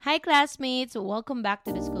Hi, classmates! Welcome back to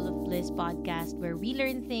the School of Bliss podcast where we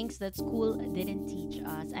learn things that school didn't teach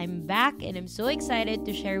us. I'm back and I'm so excited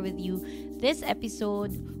to share with you this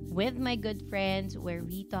episode with my good friends where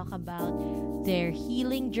we talk about their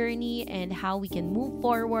healing journey and how we can move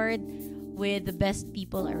forward with the best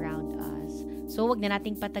people around us. So, wag na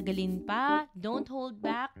nating patagalin pa. Don't hold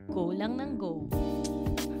back. Go lang ng go.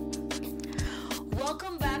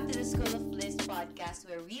 Welcome back to the School of Bliss podcast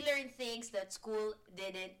where we learn things that school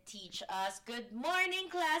didn't teach us. Good morning,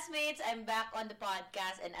 classmates! I'm back on the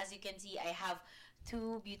podcast and as you can see, I have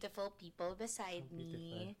two beautiful people beside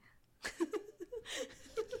me.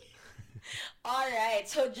 Alright,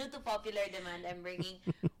 so due to popular demand, I'm bringing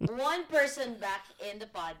one person back in the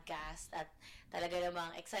podcast at talaga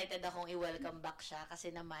namang excited akong i-welcome back siya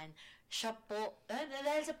kasi naman siya po,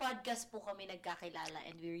 dahil sa podcast po kami nagkakilala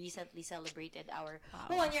and we recently celebrated our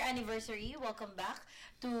 1-year anniversary. Welcome back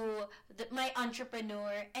to my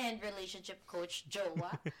entrepreneur and relationship coach,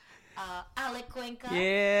 Jowa, Alec Cuenca.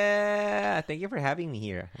 Yeah! Thank you for having me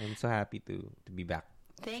here. I'm so happy to be back.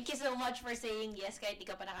 Thank you so much for saying yes kahit di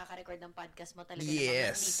ka pa nakaka-record ng podcast mo talaga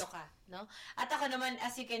yes. naman dito ka, no? At ako naman,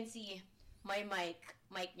 as you can see, my mic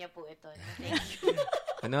niya po ito. No? Thank you.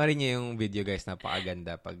 Panoorin niyo yung video, guys.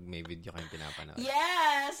 Napakaganda pag may video kayong pinapanood.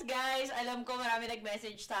 Yes, guys! Alam ko marami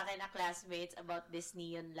nag-message sa akin na classmates about this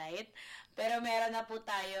neon light. Pero meron na po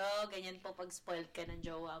tayo. Ganyan po pag spoiled ka ng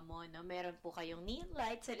jowa mo. No? Meron po kayong neon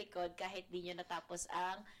light sa likod kahit di nyo natapos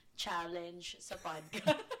ang challenge sa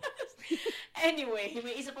podcast. Anyway,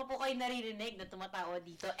 may isa pa po kayo naririnig na tumatawa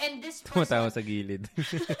dito. And this person... Tumatawa sa gilid.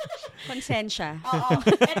 Konsensya. Oo.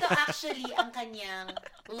 Ito actually ang kanyang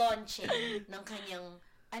launching ng kanyang...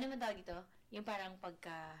 Ano man tawag ito? Yung parang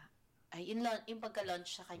yung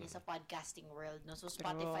pagka-launch sa kanya sa podcasting world. No? So,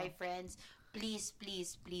 Spotify friends, please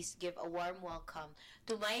give a warm welcome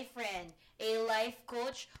to my friend, a life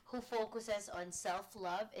coach who focuses on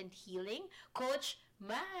self-love and healing, Coach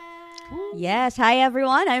Madz. Yes. Hi,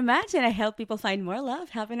 everyone. I'm Madz and I help people find more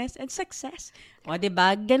love, happiness, and success. O,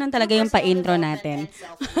 diba? Ganun talaga yung pa-intro natin.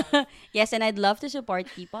 Yes, and I'd love to support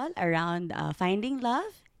people around finding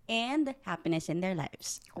love and happiness in their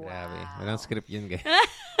lives. Wow. Grabe. Walang script yun, guys.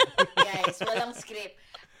 Guys, walang script.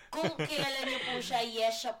 Kung kilala niyo po siya,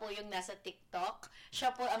 yes, siya po yung nasa TikTok.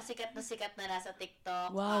 Siya po ang sikat na nasa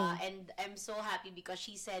TikTok. Wow. And I'm so happy because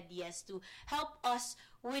she said yes to help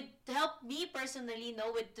me personally,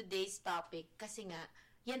 no, with today's topic. Kasi nga,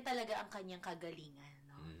 yan talaga ang kanyang kagalingan,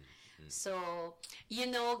 no? So,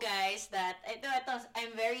 you know, guys, that, ito,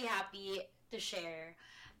 I'm very happy to share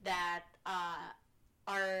that,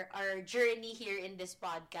 our journey here in this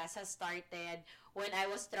podcast has started when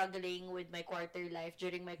I was struggling with my quarter life,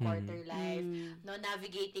 during my quarter life, no,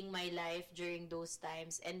 navigating my life during those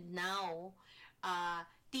times, and now,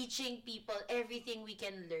 teaching people everything we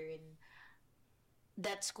can learn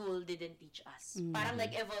that school didn't teach us. Parang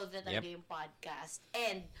nag-evolve na talaga yung podcast.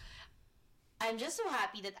 And I'm just so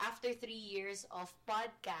happy that after 3 years of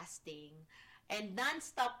podcasting and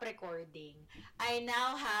non-stop recording, I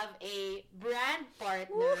now have a brand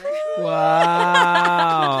partner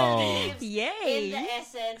Wow! who lives Yay! in the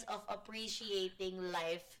essence of appreciating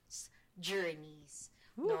life's journeys.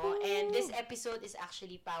 No? And this episode is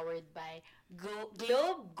actually powered by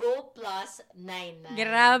Globe Go Plus 99.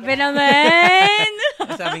 Grabe naman!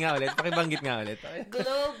 Grabe. Sabi nga ulit. Pakibanggit nga ulit.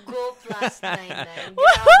 Globe Go Plus 99.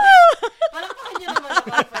 Grabe. Palakpakan niyo naman ako,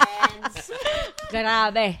 friends.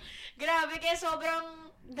 Grabe. Grabe, kaya sobrang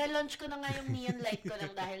na-launch ko na nga yung neon light ko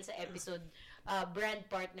lang dahil sa episode, brand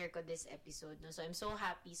partner ko this episode. No? So, I'm so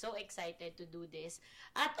happy, so excited to do this.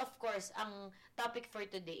 At of course, ang topic for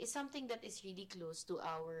today is something that is really close to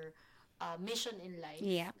our mission in life.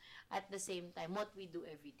 Yeah. At the same time, what we do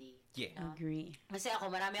every day. Yeah. Agree. Kasi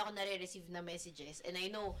marami ako nare-receive na messages and I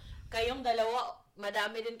know, kayong dalawa,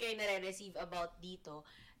 madami din kayo nare-receive about dito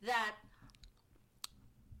that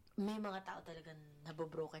may mga tao talagang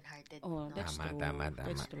nabo-broken hearted. Oh, no? that's true. Tama.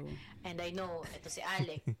 That's true. And I know, ito si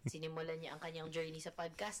Alec, sinimulan niya ang kanyang journey sa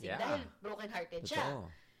podcasting Yeah. dahil broken hearted siya. Totoo.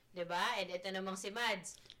 'Di ba? And ito namang si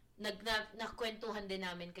Madz, nakwentuhan din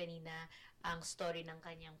namin kanina ang story ng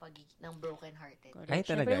kanyang ng broken hearted. Ay,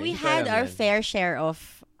 talaga. Siyempre, we Hindi ko had alam our yan. fair share of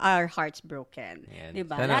our hearts broken. Yan.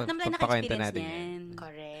 Diba? Sana Lahat naman tayo pagpakwento naka-experience natin yan.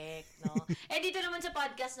 Correct, no? Eh dito naman sa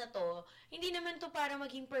podcast na to, hindi naman to para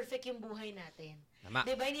maging perfect yung buhay natin. Tama.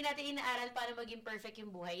 Diba? Hindi natin inaaral para maging perfect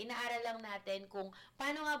yung buhay. Inaaral lang natin kung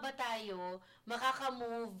paano nga ba tayo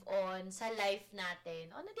makaka-move on sa life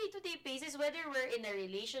natin on a day-to-day basis, whether we're in a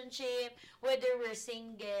relationship, whether we're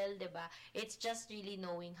single, diba? It's just really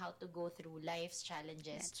knowing how to go through life's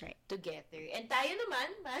challenges That's right. together. And tayo naman,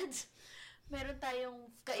 Madz, meron tayong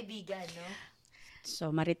kaibigan, no?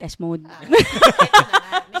 So, Marites mode. Eto na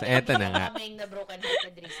nga. So, eto na nga. Kaming na broken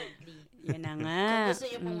hearted recently. Yun na nga. Kung gusto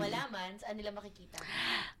niyo pong malaman, saan nila makikita?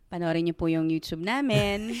 Panoorin niyo po yung YouTube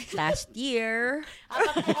namin last year.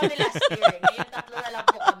 Apat po kami last year. Ngayon, 3 na lang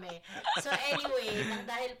po kami. So anyway, nang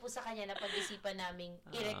dahil po sa kanya, napag-isipan naming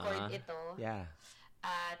i-record ito. Yeah.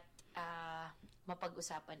 At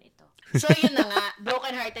mapag-usapan ito. So yun na nga,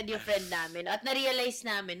 broken-hearted yung friend namin. At na-realize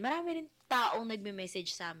namin, marami rin taong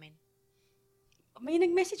nagme-message sa amin. May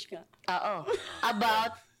nag-message ka? Oo.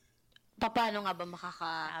 About paano nga ba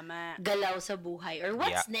makakagalaw sa buhay? Or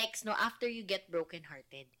what's next, no, after you get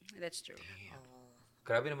broken-hearted? That's true.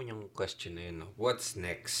 Grabe naman yung question na yun, no? What's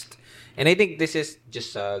next? And I think this is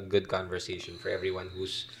just a good conversation for everyone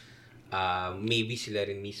who's maybe sila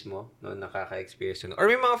rin mismo, no, nakaka-experience nun. Or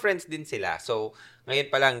may mga friends din sila. So,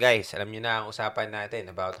 ngayon pa lang, guys, alam nyo na ang usapan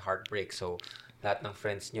natin about heartbreak. So, lahat ng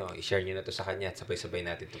friends nyo, i-share nyo na to sa kanya at sabay-sabay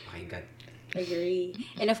natin to pakinggan. Agree.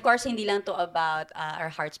 And of course, hindi lang to about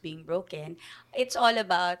our hearts being broken. It's all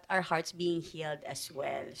about our hearts being healed as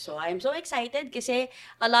well. So I'm so excited kasi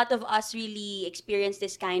a lot of us really experience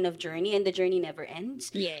this kind of journey and the journey never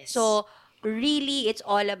ends. Yes. So really, it's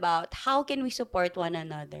all about how can we support one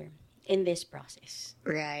another in this process.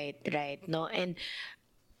 Right. No? And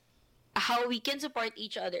how we can support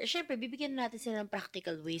each other. Siyempre, bibigyan natin sila ng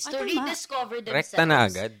practical ways to rediscover themselves. Rekta na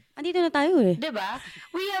agad. Andito na tayo eh. Diba?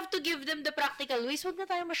 We have to give them the practical ways. Huwag na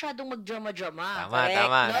tayo masyadong mag-drama-drama.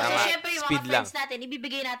 Tama. No? So, syempre, yung Speed mga friends natin,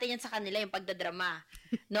 ibibigay natin yan sa kanila, yung pagdadrama.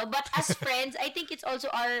 No? But as friends, I think it's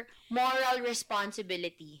also our moral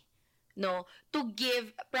responsibility, no, to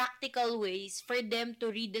give practical ways for them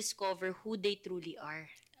to rediscover who they truly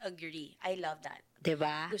are. Agree. I love that.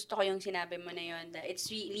 Diba? Gusto ko yung sinabi mo na yun, that it's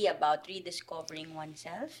really about rediscovering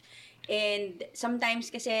oneself. And sometimes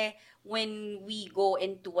kasi when we go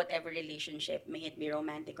into whatever relationship, may it be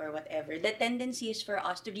romantic or whatever, the tendency is for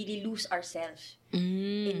us to really lose ourselves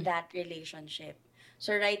in that relationship.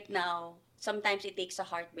 So right now, sometimes it takes a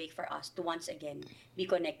heartbreak for us to once again be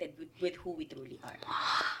connected with who we truly are.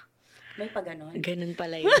 May pa ganon? Ganun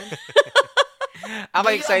pala yun. Ako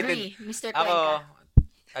Do you excited. agree, Mr. Cuenca?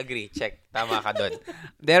 Agree, check. Tama ka doon.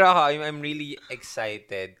 Pero ako, I'm really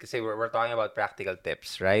excited kasi we're talking about practical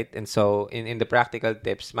tips, right? And so, in the practical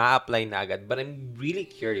tips, ma-apply na agad. But I'm really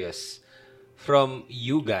curious from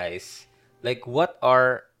you guys, what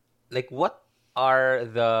are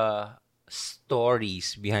the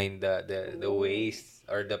stories behind the ways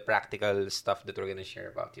or the practical stuff that we're gonna share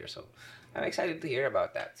about here? So, I'm excited to hear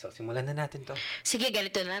about that. So, simulan na natin to. Sige,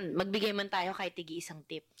 ganito na. Magbigay man tayo kahit isang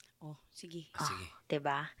tip. Oh, sige. Sige.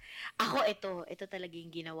 Diba? Ako, ito talaga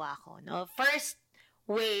yung ginawa ko. No? First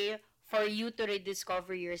way for you to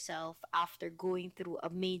rediscover yourself after going through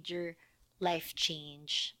a major life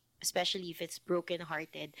change, especially if it's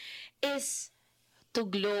broken-hearted, is to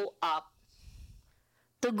glow up.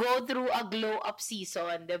 To go through a glow-up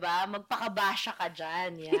season, diba? Magpakabasya ka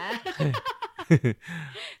dyan, yeah?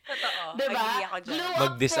 Totoo. Diba? Agree ako dyan. Glow up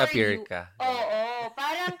Mag-disappear for you. ka. Oo.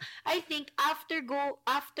 Parang, I think, after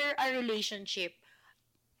a relationship,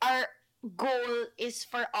 our goal is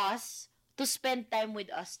for us to spend time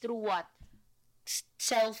with us through what?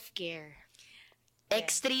 Self-care.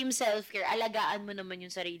 Extreme self-care. Alagaan mo naman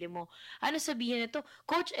yung sarili mo. Ano sabihin nito?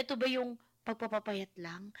 Coach, ito ba yung pagpapapayat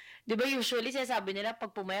lang? 'Di ba usually sinasabi nila pag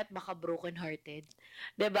pumayat baka broken-hearted?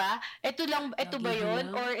 'Di ba? Ito ba 'yon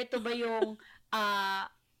or ito ba yung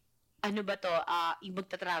ano ba to?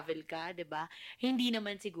 Magta-travel ka, 'di ba? Hindi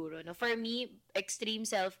naman siguro, no. For me, extreme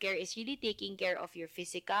self-care is really taking care of your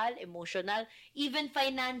physical, emotional, even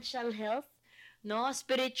financial health, no?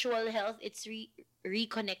 Spiritual health. It's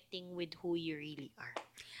reconnecting with who you really are.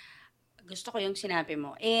 Gusto ko yung sinabi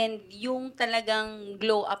mo. And yung talagang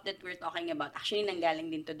glow up that we're talking about, actually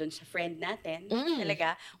nanggaling din to dun sa friend natin.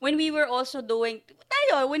 Talaga. When we were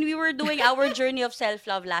doing our journey of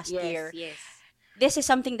self-love last year, Yes. this is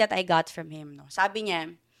something that I got from him. No? Sabi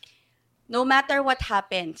niya, no matter what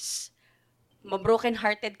happens,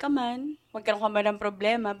 mabroken-hearted ka man, magkaroon ka man ng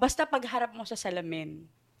problema, basta pagharap mo sa salamin,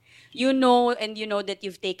 you know that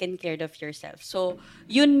you've taken care of yourself. So,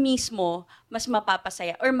 yun mismo, mas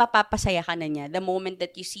mapapasaya ka na niya the moment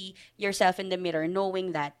that you see yourself in the mirror,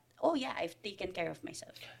 knowing that, oh yeah, I've taken care of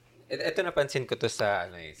myself. Ito napansin ko to sa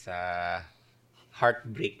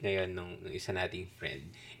heartbreak ngayon nung isa nating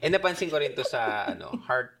friend. And napansin ko rin to sa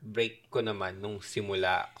heartbreak ko naman nung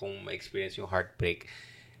simula kung ma-experience yung heartbreak.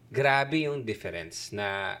 Grabe yung difference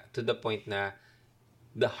na to the point na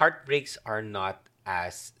the heartbreaks are not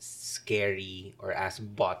as scary or as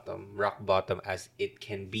rock bottom as it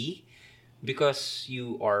can be because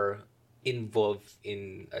you are involved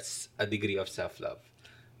in a degree of self-love.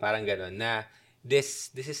 Parang gano'n na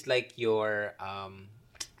this is like your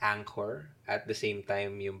anchor at the same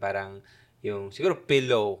time yung parang yung siguro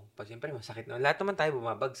pillow. Pag siyempre masakit na. Lahat naman tayo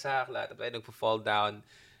bumabagsak, lahat tayo nagpo-fall down.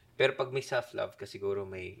 Pero pag may self-love ka, siguro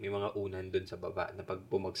may mga unan dun sa baba na pag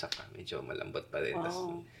bumagsak ka, medyo malambot pa din.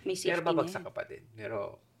 May safety pero babagsak ka pa din.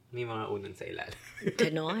 Pero may mga unan sa ilalim.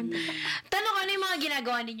 Ganon. Tanong, ano yung mga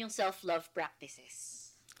ginagawa ninyong self-love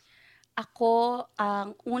practices? Ako,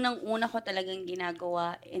 ang unang-una ko talagang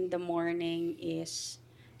ginagawa in the morning is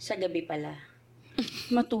sa gabi pala.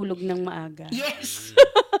 Matulog ng maaga. Yes!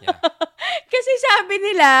 Yeah. Kasi sabi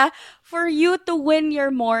nila, for you to win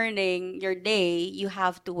your morning, your day, you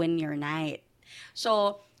have to win your night.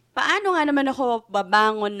 So, paano nga naman ako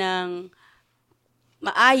babangon ng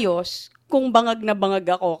maayos kung bangag na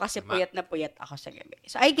bangag ako kasi puyat na puyat ako sa gabi.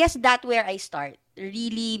 So, I guess that's where I start.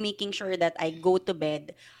 Really making sure that I go to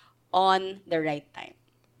bed on the right time.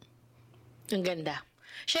 Ang ganda.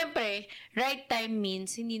 Siyempre, right time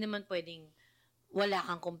means hindi naman pwedeng wala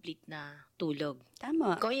kang complete na tulog.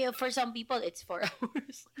 Tama. For some people, it's 4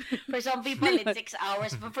 hours. For some people, it's 6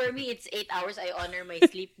 hours. But for me, it's 8 hours. I honor my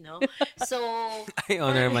sleep, no? So, I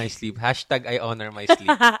honor my sleep. Hashtag I honor my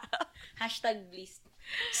sleep. hashtag bliss.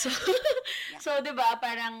 So, so, diba,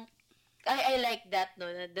 parang, I like that,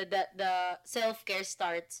 no? The self-care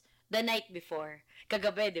starts the night before.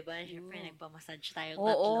 Kagabi, diba? Siyempre, nagpamassage tayo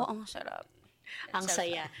tatlo. Oo, ang sarap. Ang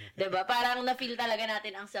saya. Diba? Parang na-feel talaga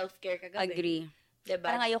natin ang self-care kagabi. Agree.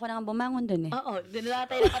 Diba? Parang ayoko nang bumangon dun eh. Oo, doon na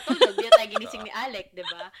tayo nakatulog. Di na tayo ginising ni Alec, di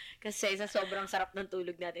ba? Kasi sa sobrang sarap ng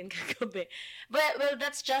tulog natin kagabi. But, well,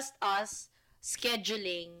 that's just us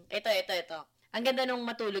scheduling. Ito. Ang ganda nung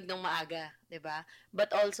matulog ng maaga, di ba?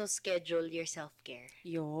 But also schedule your self-care.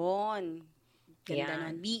 Yun. Ganda Yan.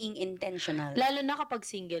 nun. Being intentional. Lalo na kapag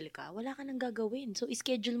single ka, wala ka nang gagawin. So,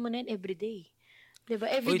 schedule mo na yan everyday. Di ba?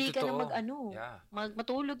 Everyday ka na Yeah.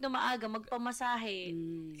 matulog na maaga, magpamasahe.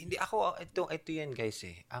 Hindi ako, ito yan guys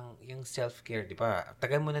eh. Yung self-care, di ba?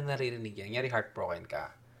 Tagal mo na naririnig yan. Nyari heartbroken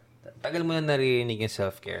ka. Tagal mo na naririnig yung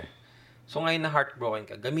self-care. So ngayon na heartbroken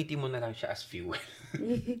ka, gamitin mo na lang siya as fuel.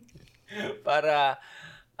 Para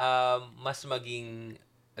mas maging,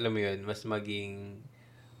 alam mo yun, mas maging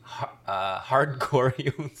hardcore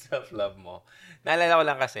yung self-love mo. Naalala ko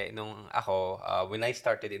lang kasi, nung ako, when I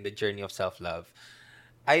started in the journey of self-love,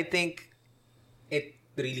 I think it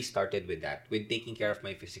really started with that, with taking care of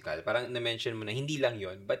my physical. Parang na-mention mo na, hindi lang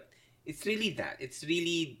yon, but it's really that. It's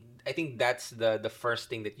really, I think that's the first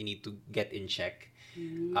thing that you need to get in check.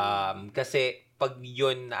 Kasi pag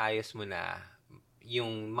yun naayos mo na,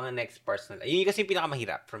 yung mga next personal, yun kasi yung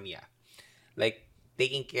pinakamahirap for me. Like,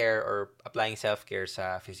 taking care or applying self-care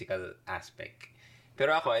sa physical aspect.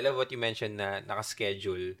 Pero ako, I love what you mentioned na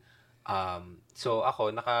naka-schedule. So ako,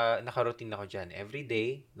 naka-routine ako dyan. Every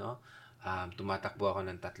day, no? Tumatakbo ako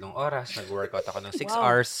ng 3 oras. Nag-workout ako ng 6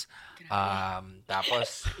 hours.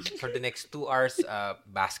 Tapos, for the next 2 hours,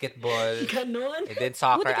 basketball. Ganon. And then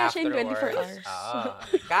soccer Buti ka siya in afterwards. 24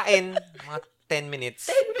 hours. Kain, mga 10 minutes.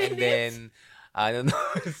 10 minutes. And then,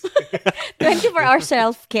 24-hour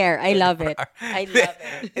self-care. I love it. I love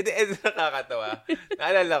it. Ito nakakatawa.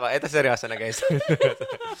 Naalala ko, ito seryoso na guys.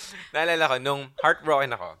 Naalala ko, nung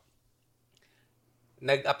heartbroken ako,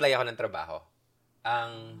 nag-apply ako ng trabaho.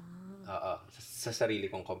 Sa sarili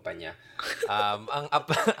kong kumpanya.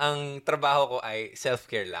 Ang trabaho ko ay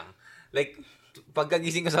self-care lang. Like,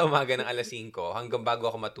 pagkagising ko sa umaga ng 5:00 hanggang bago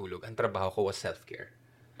ako matulog, ang trabaho ko was self-care.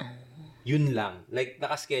 Yun lang. Like,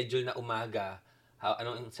 nakaschedule na umaga.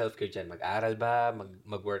 Anong self-care dyan? Mag-aral ba?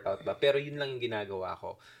 Mag-workout ba? Pero yun lang yung ginagawa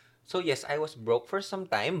ko. So, yes, I was broke for some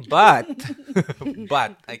time, but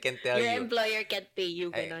I can tell Your you. employer can't pay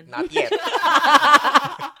you, ganon. Not yet.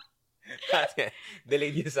 Not yet.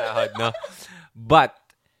 Delayed yung sahod, no? But,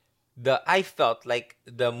 I felt like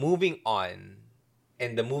the moving on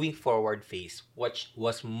and the moving forward phase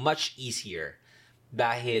was much easier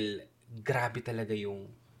dahil grabe talaga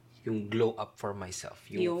yung glow up for myself.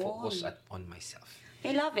 Yung focus on myself.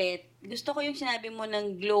 I love it. Gusto ko yung sinabi mo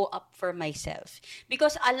ng glow up for myself.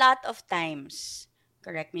 Because a lot of times,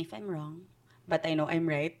 correct me if I'm wrong, but I know I'm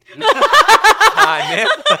right.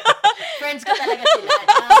 Friends ko talaga sila.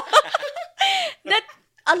 That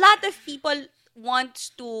a lot of people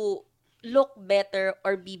wants to look better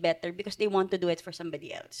or be better because they want to do it for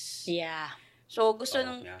somebody else. Yeah. So, gusto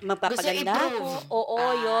nung magpapaganda ako. Oo,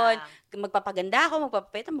 yun. Magpapaganda ako,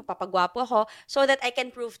 magpapagwapo ako so that I can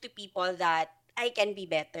prove to people that I can be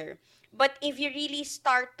better. But if you really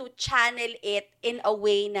start to channel it in a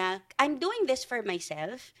way na, I'm doing this for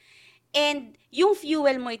myself, and yung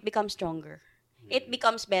fuel mo, it becomes stronger. It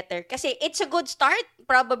becomes better. Kasi it's a good start,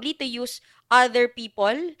 probably, to use other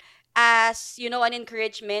people as, an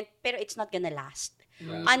encouragement, pero it's not gonna last.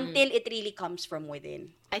 Yeah. Until it really comes from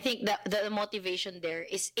within. I think the motivation there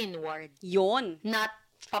is inward. Yun. Not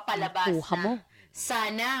papalabas Nakuha mo.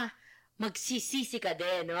 sana magsisisi ka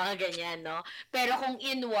din, mga ganyan, no? Pero kung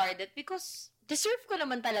inward, because deserve ko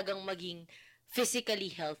naman talagang maging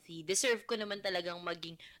physically healthy. Deserve ko naman talagang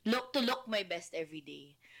maging look my best every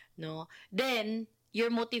day, no? Then you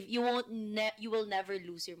will never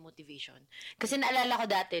lose your motivation. Kasi naalala ko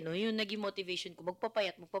dati, no, yung naging motivation ko,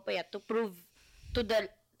 magpapayat to prove to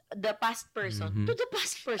the past person, to the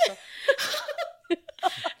past person,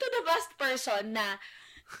 to the past person na,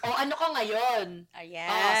 ano ka ngayon? Ayan.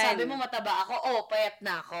 Sabi mo mataba ako, payat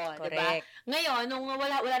na ako. Correct. Diba? Ngayon, nung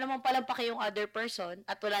wala namang palampaki yung other person,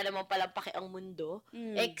 at wala namang palampaki ang mundo,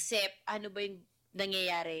 except, ano ba yung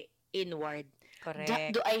nangyayari inward?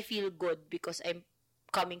 Correct. Do I feel good because I'm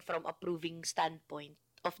coming from a proving standpoint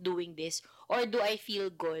of doing this? Or do I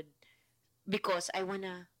feel good because I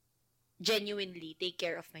wanna genuinely take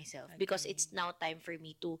care of myself? Because it's now time for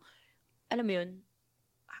me to, alam mo yun,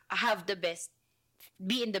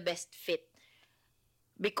 be in the best fit.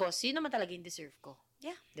 Because yun naman talaga yung deserve ko.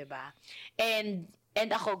 Yeah. Diba? And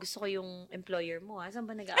ako, gusto ko yung employer mo, Saan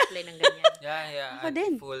ba nag-a-apply ng ganyan? Yeah. Ako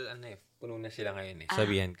din. Full, puno na sila ngayon eh.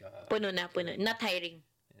 Sabihan ka. Puno na. Not hiring.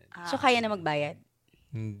 So, kaya na magbayad?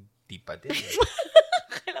 Hindi pa din.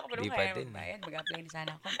 Kailangan ko Di pa kaya din. magbayad. Mag-apply na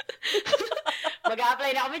sana ako.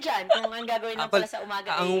 Mag-a-apply na kami dyan kung ang gagawin lang pala sa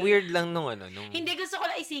umaga. Ang weird lang nung Hindi, gusto ko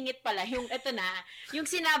lang isingit pala. Yung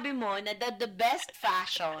sinabi mo na the best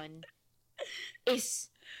fashion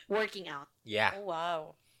is working out. Yeah. Oh,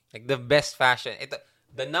 wow. Like the best fashion. Ito,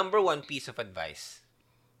 the number one piece of advice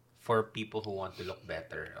for people who want to look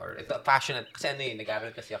better. Or ito, fashion. Kasi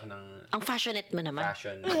nag-aaral kasi ako ng Ang fashionette mo naman.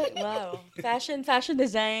 fashion. Wow. Fashion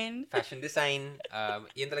design. Fashion design.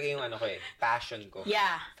 Yun talaga yung passion ko.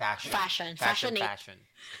 Yeah. Fashion. Fashionate. Fashion.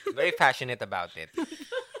 Very passionate about it.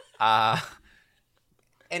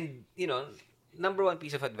 And, number one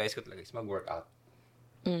piece of advice ko talaga is mag-workout.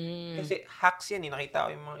 Kasi hacks yan.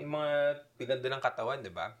 Nakita ko yung mga piganda ng katawan,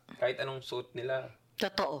 di ba? Kahit anong suot nila.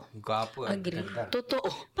 Totoo. Gwapo. Agree. Ganda. Totoo.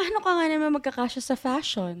 Paano ka nga naman magkakasya sa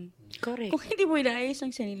fashion? Correct. Kung hindi mo inaayos ang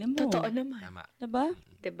sarili mo. Totoo naman. Tama. Diba?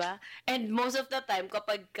 Diba? And most of the time,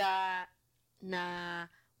 kapag na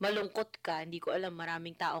malungkot ka, hindi ko alam,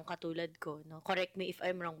 maraming taong katulad ko, no? Correct me if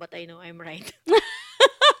I'm wrong, but I know I'm right.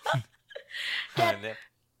 That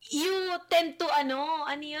you tend to,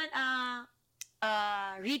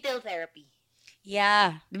 retail therapy.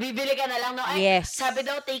 Yeah. Bibili ka na lang, no? Yes. Sabi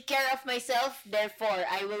daw, take care of myself, therefore,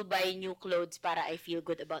 I will buy new clothes para I feel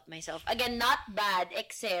good about myself. Again, not bad,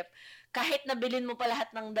 except, kahit nabilin mo pa lahat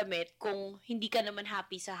ng damit, kung hindi ka naman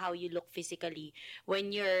happy sa how you look physically, when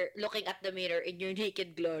you're looking at the mirror in your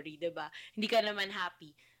naked glory, diba? Hindi ka naman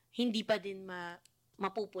happy. Hindi pa din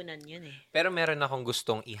mapupunan yun eh. Pero meron akong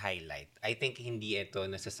gustong i-highlight. I think hindi ito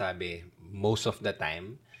nasasabi most of the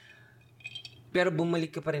time. Pero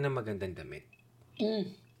bumalik ka pa rin ng magandang damit.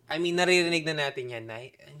 I mean, naririnig na natin yan na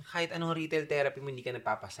kahit anong retail therapy mo, hindi ka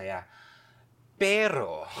napapasaya.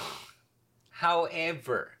 Pero,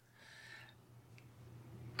 however,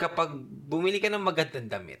 kapag bumili ka ng magandang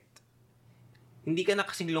damit, hindi ka na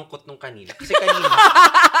kasing lungkot nung kanina.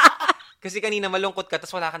 Kasi kanina malungkot ka,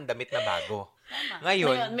 tapos wala kang damit na bago.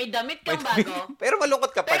 Ngayon, may damit kang bago. Pero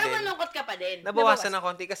malungkot ka pa din. Nabawasan ng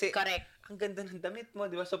konti kasi correct. Ang ganda ng damit mo,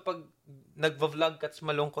 di ba? So, pag nagva-vlog ka, tapos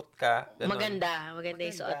malungkot ka, ganun. Maganda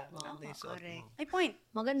yung suot mo. Maganda yung suot mo. May point.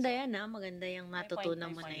 Maganda yan, Maganda yung natutunan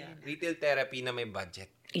mo na yan. Retail therapy na may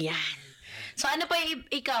budget. Yan. So, ano pa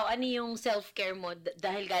ikaw? Ano yung self-care mo?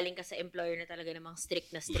 Dahil galing ka sa employer na talaga namang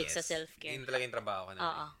strict sa self-care. Yun talaga yung trabaho ko na.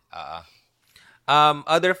 Oo.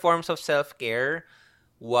 Other forms of self-care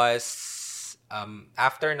was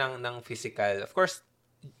after ng physical, of course,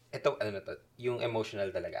 ito, yung emotional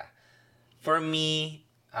talaga. For me,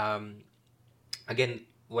 again,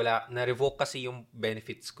 na-revoke kasi yung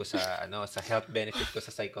benefits ko sa, sa health benefit ko sa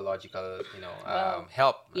psychological,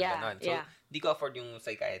 help. Yeah, So, di ko afford yung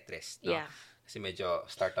psychiatrist, no? Yeah. Kasi medyo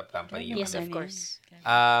startup company yung Yes, of course.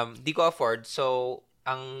 di ko afford. So,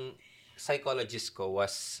 ang psychologist ko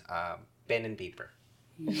was pen and paper.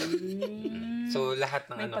 So, lahat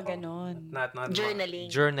ng May paganon.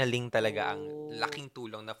 journaling talaga ang laking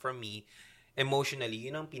tulong na for me,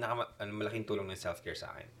 emotionally, yun ang malaking tulong ng self-care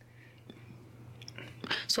sa akin.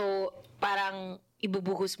 So, parang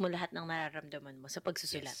ibubuhos mo lahat ng nararamdaman mo sa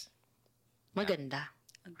pagsusulat. Yes. Maganda.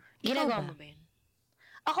 Ginagawa mo ba yun?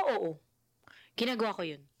 Ako, oo. Ginagawa ko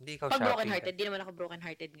yun. Hindi ikaw Pag shopping broken-hearted, di naman ako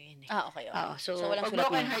broken-hearted ngayon eh. Okay. Oo, so walang pag sulat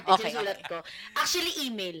broken-hearted, ngayon. sinusulat ko. Actually,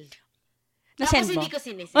 email. Na-send Tapos mo? hindi ko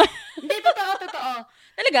sinisend. Hindi, totoo.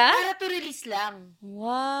 Talaga? Para to release lang.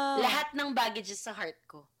 Wow. Lahat ng baggages sa heart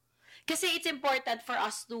ko. Kasi it's important for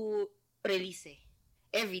us to release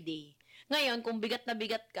every day. Ngayon, kung bigat na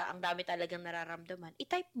bigat ka, ang dami talagang nararamdaman,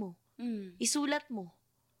 i-type mo. Isulat mo.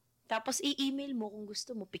 Tapos i-email mo kung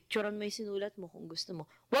gusto mo. Picturean mo yung sinulat mo kung gusto mo.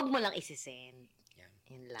 Huwag mo lang isi-send.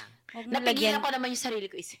 Yan lang. Napigilan ko naman yung sarili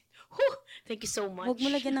ko isi-send. Thank you so much. Huwag mo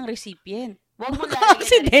lagyan ng recipient. Huwag mo lalagyan ng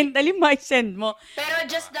Accidentally, ma-send mo. Pero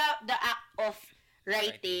just the act of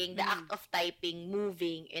writing, the act of typing,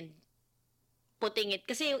 moving, and putting it.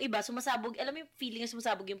 Kasi yung iba, sumasabog, alam mo yung feeling na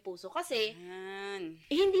sumasabog yung puso. Kasi,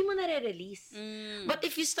 hindi mo nare-release. But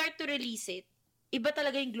if you start to release it, iba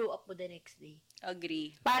talaga yung glow up mo the next day.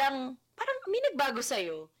 Agree. Parang may nagbago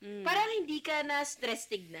sa'yo. Parang hindi ka na stress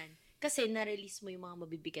tignan. Kasi na-release mo yung mga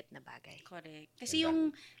mabibigat na bagay. Correct. Kasi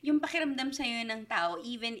yung pakiramdam sa'yo ng tao,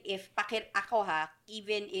 even if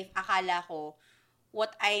even if akala ko,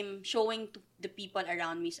 what I'm showing to the people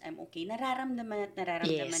around me is I'm okay, nararamdaman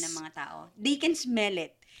ng mga tao. They can smell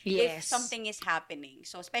it if something is happening.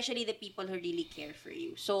 So, especially the people who really care for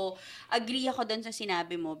you. So, agree ako dun sa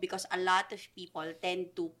sinabi mo because a lot of people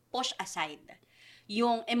tend to push aside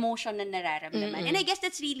yung emotion na nararamdaman. And I guess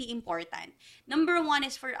that's really important. Number one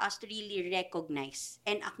is for us to really recognize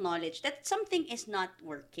and acknowledge that something is not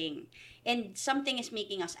working and something is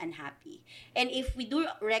making us unhappy. And if we do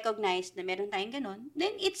recognize na meron tayong ganun,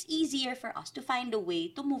 then it's easier for us to find a way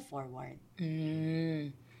to move forward.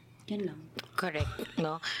 Yan lang. Correct.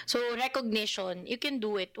 No? So, recognition, you can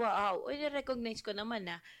do it. Wow, recognize ko naman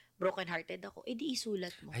na broken-hearted ako. Di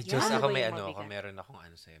isulat mo. Ay, Diyos, ako meron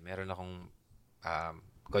akong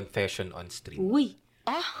confession on stream. Uy.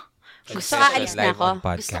 Gusto ko alis na ako.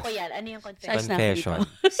 Gusto ko yan. Ano yung confession? Confession.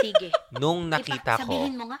 Sige. Nung nakita ko.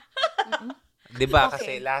 Sabihin mo nga. Diba,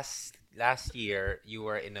 kasi last year, you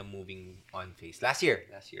were in a moving on phase. Last year.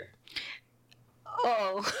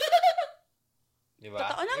 Oo. Diba?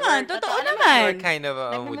 Totoo naman. You were kind of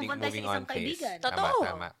moving on phase. Totoo.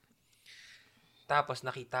 Tama. Tapos,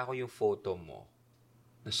 nakita ko yung photo mo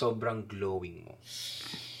na sobrang glowing mo.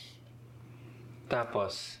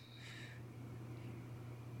 Tapos,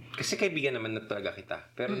 kasi kaibigan naman na talaga kita.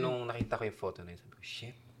 Pero nung nakita ko yung photo na yun, sabi ko,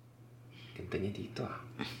 shit, ganda niya dito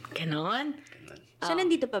Ganon? So,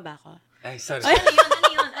 nandito pa ba ako? Ay, sorry. Ano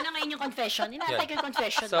yun? Ano ngayon yung confession? Inaantay ko yung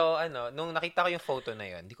confession. So, nung nakita ko yung photo na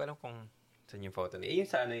yun, hindi ko alam kung saan yung photo na yun.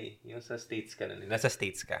 Yung sa yung sa States ka na. Nasa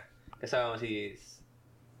States ka. Kasama mo si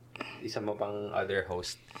isa mo pang other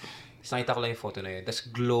host. Tapos nakita ko lang yung photo na yun.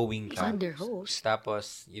 Tapos glowing ka. Other host?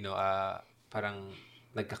 Tapos, parang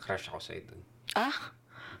nagka-crush ako sa'yo dun.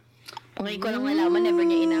 Ngayon ko lang malaman, never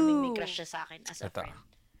niya inaming may crush siya sa akin as a friend.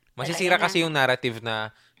 Masisira kasi yung narrative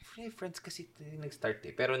na, friends kasi nag-start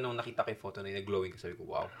eh. Pero nung nakita ko yung photo na yun, nag-glowing ka, sabi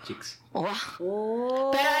ko, wow, chicks.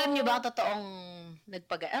 Wow. Pero alam niyo ba, ang totoong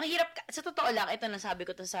ang hirap, sa totoo lang, ito nasabi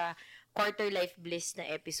ko to sa Quarter Life Bliss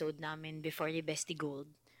na episode namin before the Bestie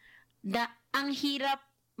Gold, na ang hirap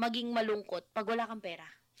maging malungkot pag wala kang pera.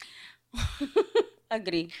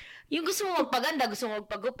 Agree. Yung gusto mo magpaganda, gusto mo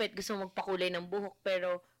magpagupit, gusto mo magpakulay ng buhok,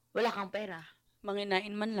 pero wala kang pera.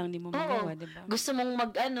 Manginain man lang, di mo magawa, di ba? Gusto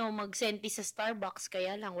mong mag-senti sa Starbucks,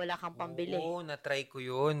 kaya lang wala kang pambili. Oo, na-try ko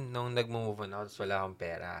yun nung nag-move on ako, wala akong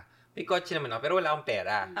pera. May kotse naman ako, pero wala akong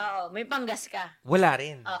pera. Oo, may panggas ka. Wala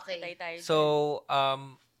rin. Okay. So,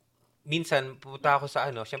 minsan, pupunta ako sa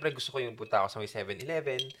syempre gusto ko yung pupunta ako sa may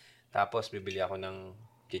 7-Eleven, tapos bibili ako ng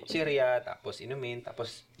chichirya, tapos inumin,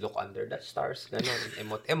 tapos look under the stars, gano'n,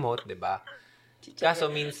 emot-emot, diba? Kaso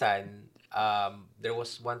minsan, there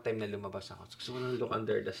was one time na lumabas ako. Gusto ko nang look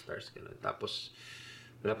under the stars, gano'n. Tapos,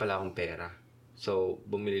 wala pala akong pera. So,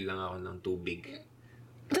 bumili lang ako ng tubig.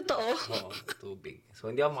 Totoo? Oo, tubig. So,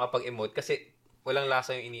 hindi ako makapag-emote kasi walang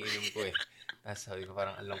lasa yung iniinom ko eh. Tapos sabi ko,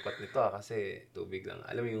 parang ang lungkot nito kasi tubig lang.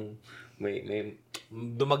 Alam mo yung, may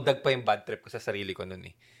dumagdag pa yung bad trip ko sa sarili ko noon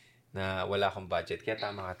eh. Na wala akong budget. Kaya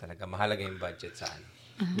tama ka talaga. Mahalaga yung budget sa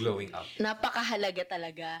glowing up. Napakahalaga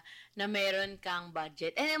talaga na meron kang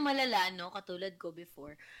budget. And malala, katulad ko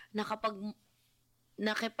before,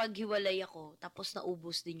 nakipaghiwalay ako, tapos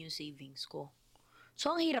naubos din yung savings ko.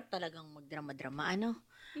 So, ang hirap talagang magdrama-drama,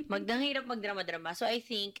 magdrama-drama. So, I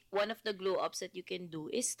think, one of the glow-ups that you can do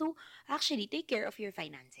is to actually take care of your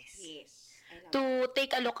finances. Yes. To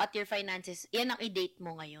take a look at your finances. Yan ang i-date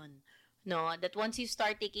mo ngayon. No, that once you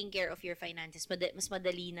start taking care of your finances, mas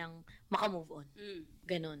madali nang makamove on.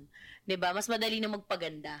 Ganon. 'Di ba? Mas madali nang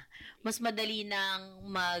magpaganda. Mas madali nang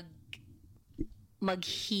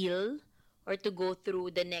mag-heal or to go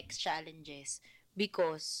through the next challenges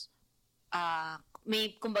because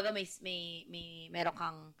meron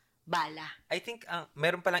kang bala. I think,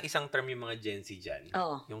 meron palang isang term yung mga Gen Z dyan.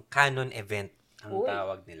 Oo. Yung canon event ang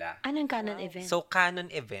tawag nila. Anong canon event? So, canon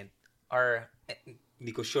event are,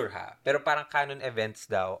 hindi ko sure ha, pero parang canon events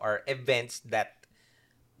daw are events that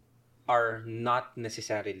are not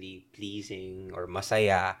necessarily pleasing or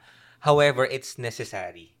masaya. However, it's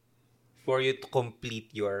necessary for you to complete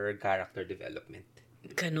your character development.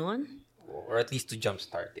 Ganon? Or at least to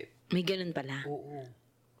jumpstart it. May ganun pala. Oo.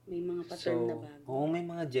 May mga pattern na bago. Oo, may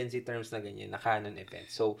mga Gen Z terms na ganyan, na canon event.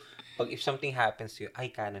 So, if something happens to you, ay,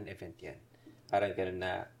 canon event yan. Parang ganun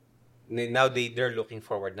na, now they're looking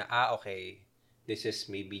forward na, okay, this is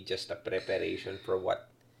maybe just a preparation for what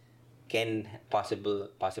can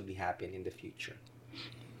possibly happen in the future.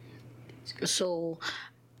 So,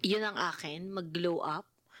 yun ang akin, mag-glow up,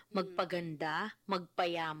 magpaganda,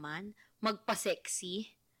 magpayaman,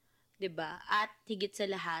 magpa-sexy, 'di ba? At higit sa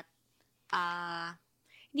lahat,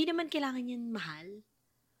 hindi naman kailangan yan mahal.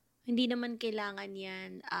 Hindi naman kailangan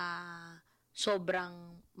yan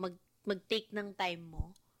sobrang mag-take ng time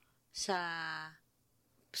mo sa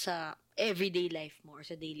everyday life mo or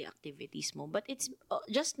sa daily activities mo. But it's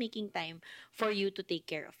just making time for you to take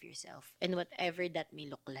care of yourself and whatever that may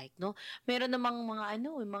look like, no? Meron namang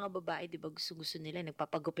mga babae, 'di ba, gusto nila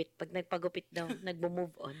nagpapagupit. Pag nagpagupit daw,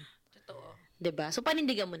 nagmo-move on. Totoo. 'Di ba? So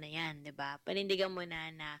panindigan mo na 'yan, 'di ba? Panindigan mo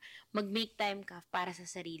na mag-make time ka para sa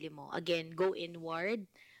sarili mo. Again, go inward.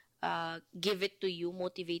 Give it to you,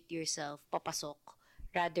 motivate yourself, papasok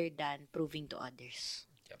rather than proving to others.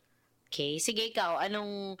 Okay, sige ikaw,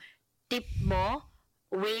 anong tip mo,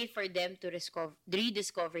 way for them to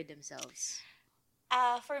rediscover themselves?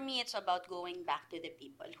 For me, it's about going back to the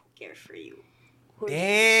people who care for you.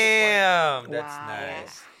 Damn! That's Wow.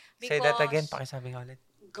 nice. Yeah. Say that again, Because pakisabi nga ulit.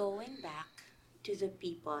 going back to the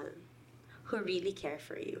people who really care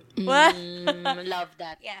for you. Love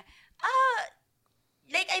that. Yeah.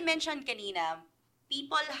 Like I mentioned kanina,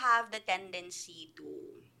 people have the tendency to,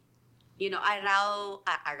 allow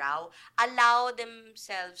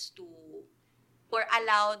themselves to, or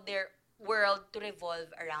allow their world to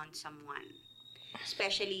revolve around someone.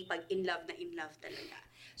 Especially pag in love talaga.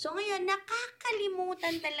 So ngayon,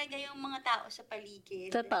 nakakalimutan talaga yung mga tao sa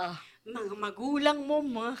paligid. Totoo. Mga magulang mo,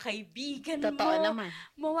 mga kaibigan Totoo mo. naman.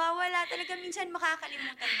 Mawawala talaga. Minsan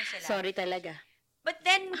makakalimutan mo sila. Sorry talaga. But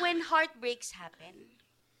then, when heartbreaks happen,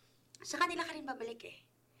 sa kanila ka rin babalik eh.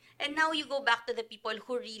 And now, you go back to the people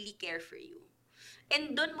who really care for you.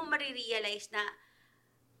 And doon mo marirealize na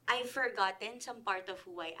I've forgotten some part of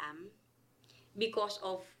who I am because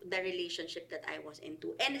of the relationship that I was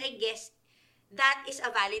into. And I guess that is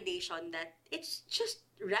a validation that it's just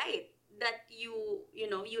right that you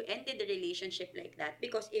ended the relationship like that.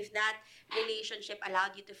 Because if that relationship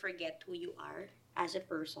allowed you to forget who you are as a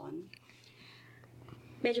person,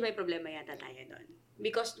 medyo may problema yata tayo doon.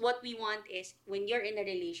 Because what we want is, when you're in a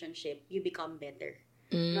relationship, you become better.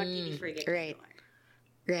 Not really forget who you are.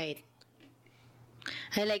 Right.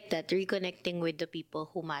 I like that. Reconnecting with the people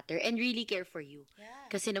who matter and really care for you. Yeah.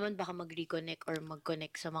 Kasi naman baka mag-reconnect or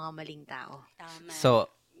mag-connect sa mga maling tao. Tama. So,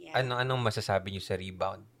 Yeah. anong masasabi niyo sa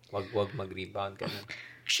rebound? Wag mag-rebound ka na.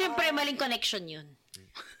 Siyempre, maling connection yun.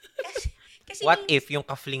 Kasi What if yung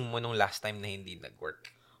ka-fling mo nung last time na hindi nag-work?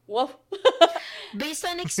 Wow. Based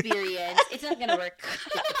on experience, it's not gonna work.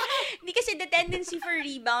 Hindi kasi the tendency for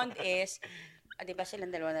rebound is, di ba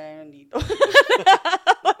silang dalawa na lang dito?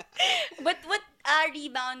 But what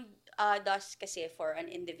rebound does kasi for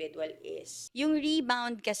an individual is, yung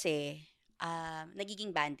rebound kasi,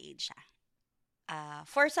 nagiging band-aid siya.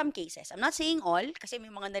 For some cases. I'm not saying all, kasi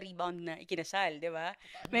may mga na-rebound na ikinasal, di ba?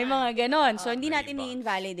 May mga ganon. So, hindi natin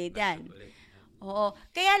i-invalidate yan. Oo.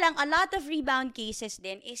 Kaya lang, a lot of rebound cases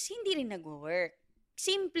din is hindi rin nag-work.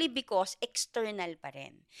 Simply because external pa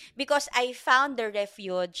rin. Because I found the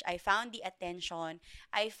refuge, I found the attention,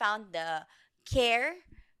 I found the care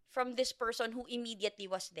from this person who immediately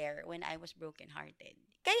was there when I was brokenhearted.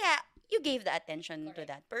 Kaya, you gave the attention to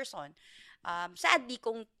that person. Sadly,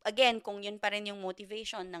 kung yun pa rin yung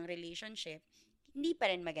motivation ng relationship, hindi pa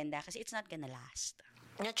rin maganda kasi it's not gonna last.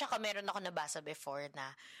 At saka meron ako nabasa before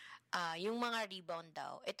na yung mga rebound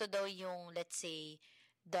daw, ito daw yung, let's say,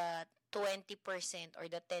 the 20%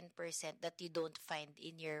 or the 10% that you don't find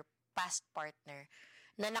in your past partner,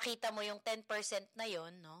 na nakita mo yung 10% na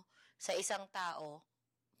yon, no, sa isang tao,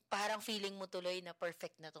 parang feeling mo tuloy na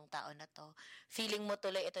perfect na tong tao na to. Feeling mo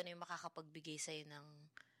tuloy ito na yung makakapagbigay sa'yo ng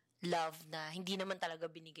love na hindi naman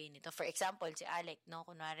talaga binigay nito. For example, si Alec, no,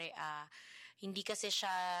 kunwari, hindi kasi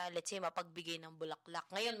siya, let's say, mapagbigay ng bulaklak.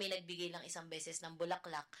 Ngayon, may nagbigay lang isang beses ng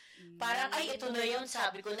bulaklak. Parang, ay, ito na yun.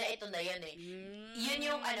 Sabi ko na, ito na yun eh. Yun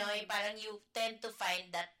yung, parang you tend to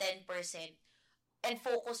find that 10% and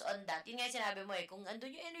focus on that. Yun nga yung sinabi mo kung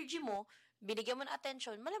andun yung energy mo, binigyan mo ng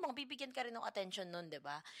attention, malamang bibigyan ka rin ng attention nun, di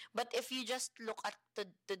ba? But if you just look at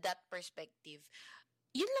to that perspective,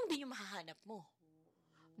 yun lang din yung mahahanap mo.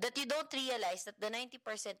 That you don't realize that the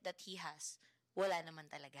 90% that he has, wala naman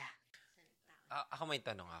talaga. Ako may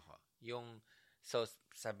tanong ako. So,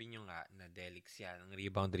 sabi nyo nga na Delix yan, ang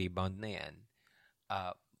rebound na yan.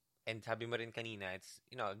 And sabi mo rin kanina, it's,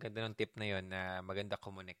 ganda ng tip na yon na maganda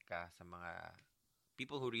connect ka sa mga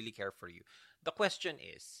people who really care for you. The question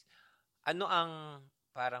is, ano ang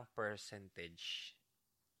parang percentage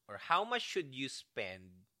or how much should you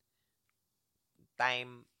spend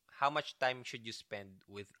how much time should you spend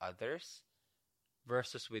with others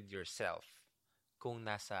versus with yourself kung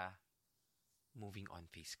nasa moving on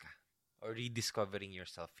phase ka or rediscovering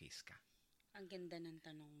yourself phase ka? Ang ganda ng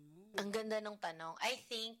tanong mo. Ang ganda ng tanong. I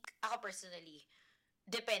think, ako personally,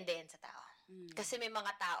 depende yan sa tao. Kasi may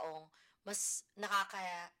mga taong mas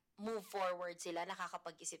nakaka-move forward sila,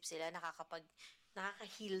 nakakapag-isip sila,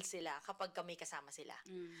 nakaka-heal sila kapag kami kasama sila.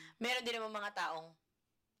 Meron din naman mga taong,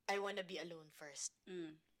 I wanna be alone first.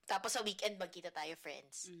 Tapos sa weekend, magkita tayo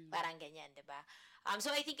friends. Parang ganyan, diba?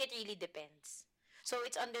 So I think it really depends. So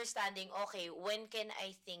it's understanding, okay, when can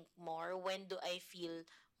I think more? When do I feel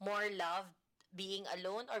more loved being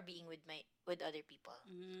alone or being with other people?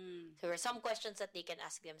 So there are some questions that they can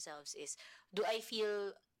ask themselves is, do I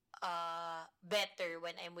feel better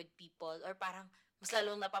when I'm with people? Or parang mas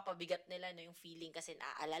lalong napapabigat nila yung feeling kasi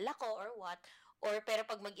naaalala ko or what? Or pero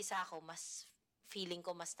pag mag-isa ako, mas feeling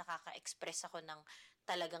ko mas nakaka-express ako ng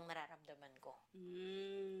talagang nararamdaman ko.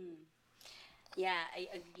 Yeah, I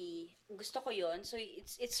agree. Gusto ko yun. So,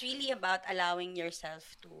 it's really about allowing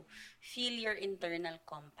yourself to feel your internal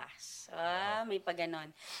compass. May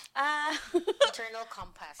paganon. Internal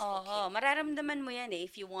compass. Oo, mararamdaman mo yan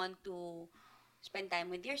if you want to spend time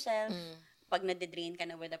with yourself. Pag nade-drain ka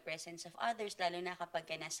na with the presence of others, lalo na kapag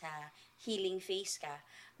ka nasa healing phase ka,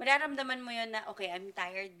 mararamdaman mo yun na, okay, I'm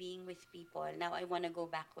tired being with people. Now, I wanna go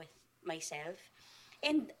back with myself.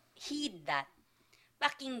 And heed that.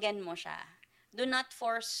 Pakinggan mo siya. Do not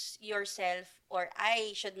force yourself, or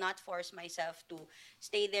I should not force myself to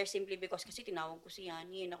stay there simply because kasi tinawag ko si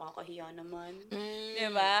Yani, nakakahiya naman.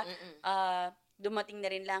 Diba? Dumating na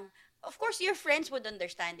rin lang. Of course, your friends would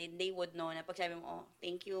understand it. They would know na pag sabi mo,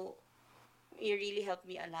 thank you, you really helped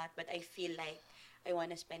me a lot, but I feel like I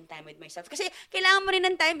wanna spend time with myself. Kasi kailangan mo rin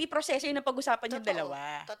ng time i-proseso yung napag-usapan yung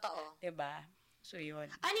dalawa. Totoo. Diba? So, yun.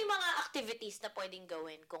 Ano yung mga activities na pwedeng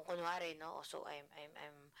gawin kung kunwari, no? So, I'm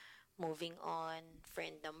moving on,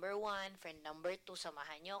 friend number 1, friend number 2,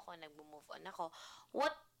 samahan nyo ako, nag-move on ako.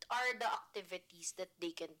 What are the activities that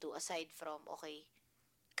they can do aside from, okay,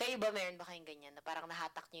 kayo ba, meron ba kayong ganyan na parang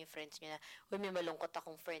nahatak nyo yung friends nyo na, uy, may malungkot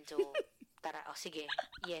akong friend, so, tara, sige,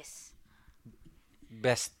 yes.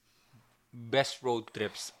 Best road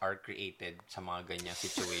trips are created sa mga ganyang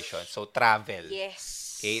situation. So, travel.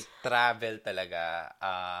 Yes. Okay, travel talaga,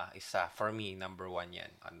 isa, for me, number 1 yan,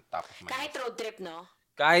 on top of my Kahit road trip, no?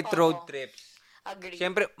 Kahit road trips. Agree.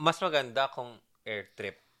 Siyempre, mas maganda kung air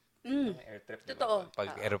trip. Air trip, diba? Totoo.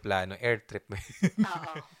 Pag aeroplano, air trip.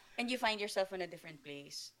 Oo. And you find yourself in a different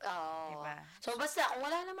place. Oo. Diba? So, basta, kung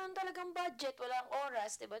wala naman talagang budget, walang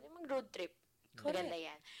oras, diba? Yung mag-road trip. Maganda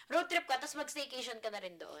yan. Road trip ka, tapos mag-staycation ka na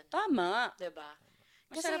rin doon. Tama. Diba?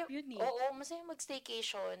 Masarap yun eh. Oo, masaya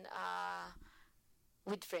mag-staycation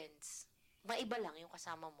with friends. Maiba lang yung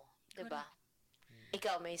kasama mo. Diba?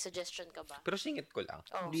 Ikaw, may suggestion ka ba? Pero singit ko lang.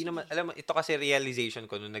 Oh, Hindi naman, alam mo, ito kasi realization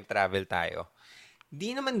ko nung nag-travel tayo.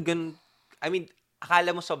 Di naman ganun, I mean,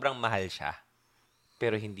 akala mo sobrang mahal siya.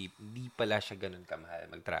 Pero hindi pala siya ganun kamahal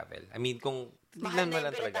mag-travel. I mean, kung mahal na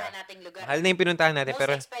yung pinuntahan nating lugar. Mahal na yung pinuntahan natin. Most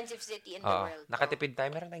pero, expensive city in the world. Nakatipid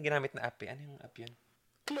tayo. Meron tayong ginamit na app. Ano yung app yun?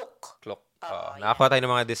 Clock. Nakakuha tayo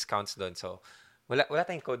ng mga discounts doon. So, wala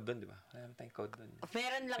tayong code doon, di ba? Wala naman tayong code doon.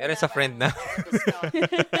 Meron lang sa friend na.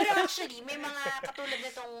 Pero actually, may mga katulad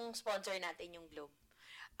nitong sponsor natin, yung Globe.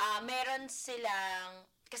 Meron silang,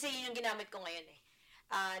 kasi yun yung ginamit ko ngayon eh.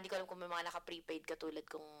 Hindi ko alam kung may mga naka-prepaid katulad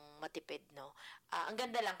kung matipid, no? Ang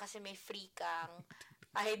ganda lang kasi may free kang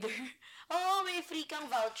either, may free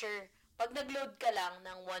kang voucher. Pag nag-load ka lang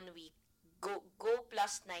ng 1 week, go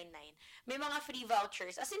plus 99. May mga free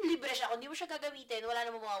vouchers. As in, libre siya. Kung hindi mo siya gagamitin, wala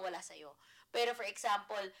namang mawawala sa'yo. Pero for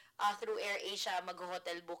example, through AirAsia,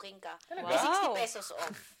 mag-hotel booking ka. May 60 pesos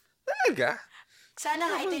off. Talaga? Sana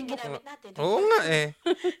nga ito yung ginamit natin. Oo nga eh.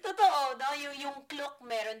 Totoo, no? Yung Klook,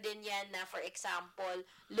 meron din yan na, for example,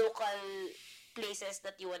 local places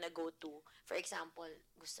that you wanna go to. For example,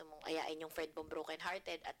 gusto mong ayain yung friend mong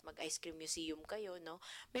broken-hearted at mag-ice cream museum kayo, no?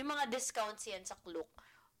 May mga discounts yan sa Klook.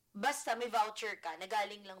 Basta may voucher ka na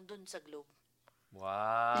galing lang dun sa Globe.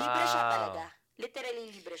 Wow. Libre siya talaga. Literally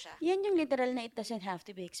libre siya. Yan yung literal na it doesn't have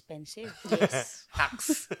to be expensive. Yes.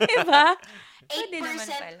 Hacks. Diba? 8% Pwede naman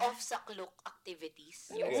pala. off sa Klook activities.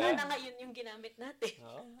 Yeah. Sana ngayon yung ginamit natin.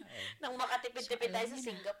 Oh. Nang makatipid-tipid tayo sa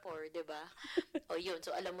Singapore, di ba? O yun, so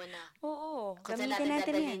alam mo na. Oo. Kung saan Gamitin natin natin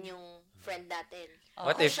yan. dadalhin yung friend natin.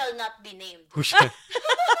 What Who if- shall not be named.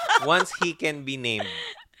 Once he can be named,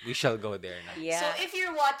 we shall go there na. Yeah. So if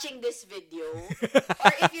you're watching this video,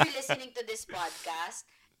 or if you're listening to this podcast,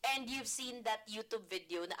 and you've seen that YouTube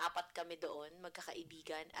video na 4 kami doon,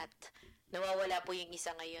 magkakaibigan, at nawawala po yung isa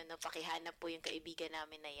ngayon, no? Pakihanap po yung kaibigan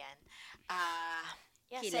namin na yan.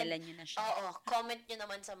 Yeah, Kilala nyo na siya. Oo, comment nyo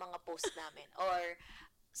naman sa mga post namin. Or,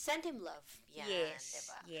 send him love. Yan, Yes.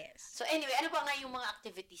 diba? Yes. So anyway, ano ba nga yung mga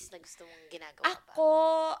activities na gusto mong ginagawa pa? Ako,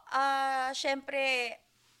 syempre,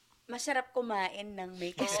 masarap kumain ng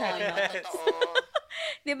may kasama. Totoo.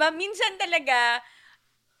 Diba? Minsan talaga,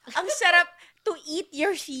 ang sarap to eat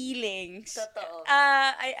your feelings. Totoo.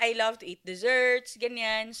 I love to eat desserts,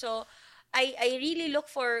 ganyan. So, I really look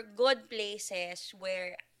for good places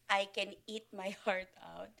where I can eat my heart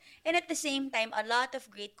out. And at the same time, a lot of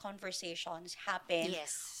great conversations happen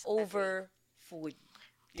Yes. over food.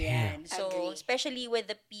 Yan. So, Agree. especially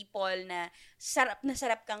with the people na sarap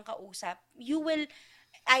kang kausap, you will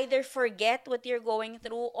either forget what you're going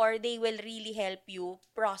through or they will really help you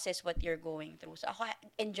process what you're going through. So, ako,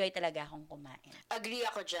 enjoy talaga akong kumain. Agree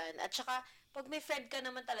ako dyan. At saka, pag may friend ka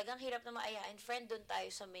naman talagang hirap na maayain. Friend, doon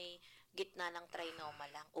tayo sa may gitna ng trinoma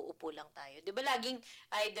lang. Uupo lang tayo. Di ba laging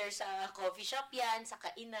either sa coffee shop yan, sa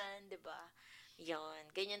kainan, di ba?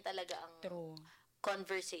 Yan. Ganyan talaga ang True.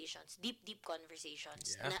 conversations. Deep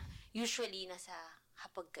conversations. Yeah. Na usually nasa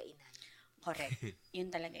hapagkainan. Correct.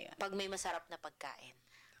 Yun talaga yun. Pag may masarap na pagkain.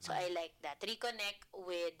 So, I like that. Reconnect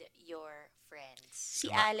with your friends. Si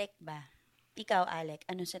Alec ba? Ikaw, Alec,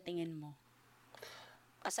 ano sa tingin mo?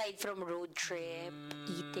 Aside from road trip,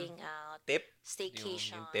 eating out, Tip?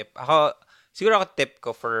 staycation. Yung tip. Siguro tip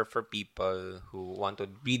ko for people who want to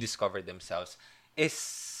rediscover themselves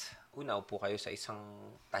is, una, upo kayo sa isang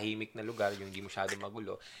tahimik na lugar, yung hindi masyado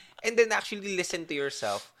magulo. And then actually listen to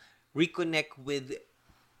yourself, reconnect with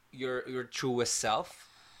your truest self,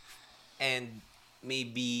 and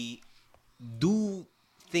maybe do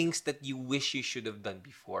things that you wish you should have done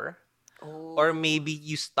before. Or maybe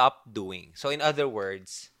you stopped doing. So in other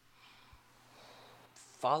words,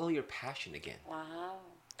 follow your passion again. Wow.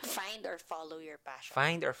 Find or follow your passion.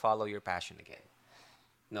 Find or follow your passion again.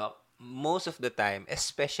 No, most of the time,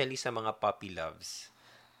 especially sa mga puppy loves,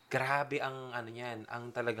 grabe ang niyan,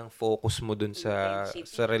 ang talagang focus mo dun sa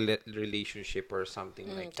relationship or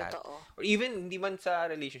something like that. Totoo. Or even hindi man sa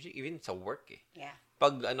relationship, even sa work eh. Yeah.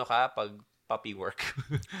 Pag puppy work.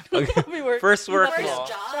 Puppy work. First work First mo.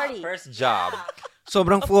 job. Sorry. First job.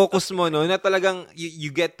 Sobrang focus mo, no? Na talagang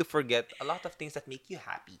you get to forget a lot of things that make you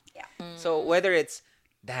happy. Yeah. So, whether it's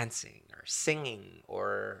dancing or singing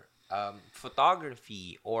or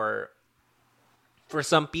photography or for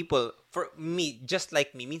some people, for me, just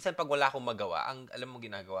like me, minsan pag wala akong magawa, alam mo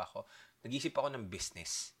ginagawa ko, nag-isip ako ng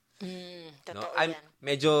business. No? Totoo I'm yan.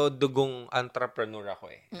 medyo dugong entrepreneur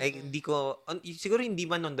ako eh. Like, siguro hindi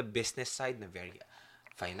man on the business side na very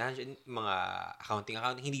financial, mga accounting,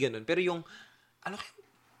 hindi ganun. Pero yung, ano kaya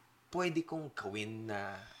pwede kong gawin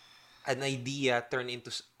na an idea turn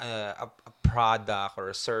into a product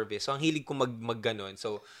or a service. So, ang hilig ko mag ganun.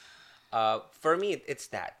 So, for me, it's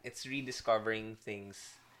that. It's rediscovering things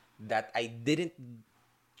that I didn't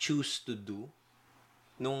choose to do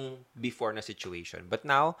nung before na situation. But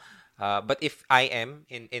now, but if I am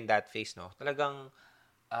in that phase, no, talagang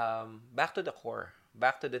back to the core.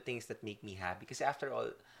 Back to the things that make me happy. Kasi after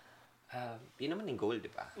all, yun naman yung goal, di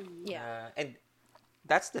ba? Yeah. And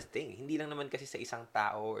that's the thing. Hindi lang naman kasi sa isang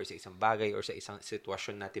tao or sa isang bagay or sa isang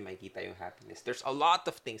sitwasyon natin makikita yung happiness. There's a lot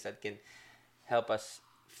of things that can help us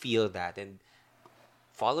feel that. And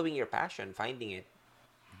following your passion, finding it,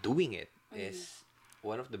 doing it is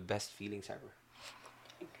one of the best feelings ever.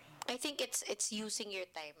 I think it's using your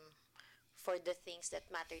time for the things that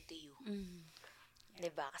matter to you.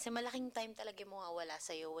 Diba? Kasi malaking time talaga yung mawawala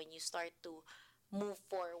sa'yo when you start to move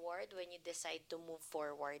forward, when you decide to move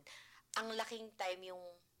forward. Ang laking time yung,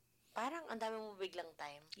 parang ang dami mo biglang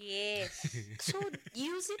time. Yes. So,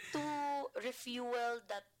 use it to refuel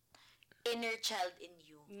that inner child in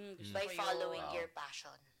you by following your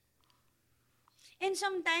passion. And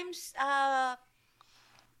sometimes,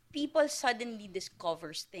 people suddenly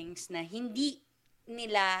discovers things na hindi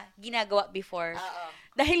nila ginagawa before. Oo.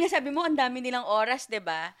 Dahil nga sabi mo, ang dami nilang oras, 'di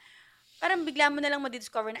ba? Parang bigla mo na lang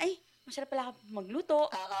ma-discover na, ay, masarap pala ako magluto,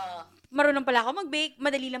 Oo. marunong pala ako mag-bake,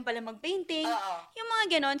 madali lang pala mag-painting. Oo. Yung mga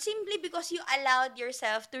ganon, simply because you allowed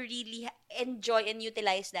yourself to really enjoy and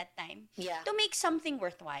utilize that time Yeah. to make something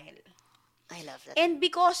worthwhile. I love that. And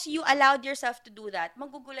because you allowed yourself to do that,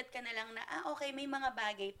 magugulat ka na lang na, okay, may mga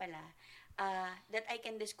bagay pala that I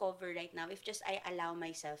can discover right now if just I allow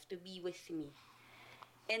myself to be with me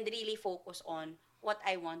and really focus on what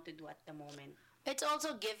I want to do at the moment. It's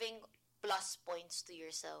also giving plus points to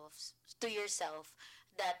yourself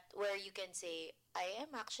that where you can say, I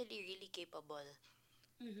am actually really capable.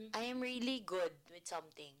 I am really good with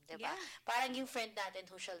something, diba? Yeah. Parang yung friend natin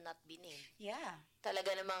who shall not be named. Yeah.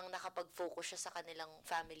 Talaga namang nakapag-focus siya sa kanilang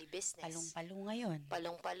family business. Palong-palo ngayon.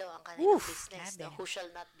 Palong-palo ang kanilang Oof, business, grabe. no? Who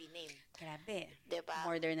shall not be named. Grabe. Diba?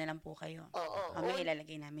 Order na lang po kayo. Oo. Kami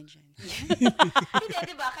ilalagay namin dyan. Hindi,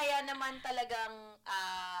 diba? Kaya naman talagang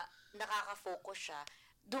nakaka-focus siya.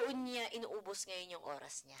 Doon niya inuubos ngayon yung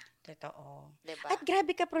oras niya. Totoo. Diba? At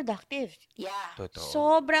grabe ka productive. Yeah. Totoo.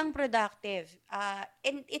 Sobrang productive.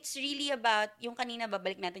 And it's really about, yung kanina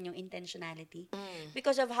babalik natin yung intentionality.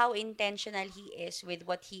 Because of how intentional he is with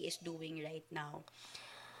what he is doing right now.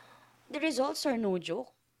 The results are no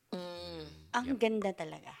joke. Ang ganda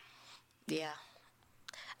talaga. Yeah.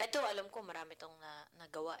 Ito, alam ko, marami tong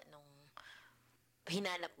nagawa nung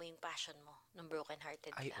hinanap mo yung passion mo nung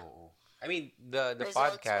broken-hearted ka. Ay, oo. I mean, the Results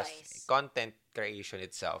podcast, wise. content creation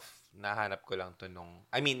itself, nahanap ko lang to nung,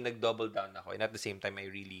 nag-double down ako. And at the same time, I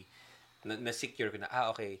really, na-secure ko na,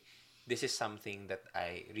 okay, this is something that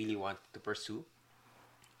I really want to pursue.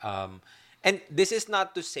 And this is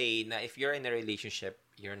not to say na if you're in a relationship,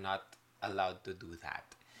 you're not allowed to do that.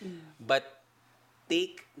 But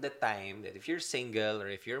take the time that if you're single or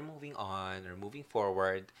if you're moving on or moving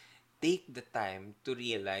forward, take the time to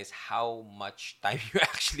realize how much time you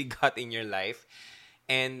actually got in your life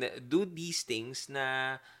and do these things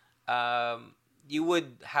na you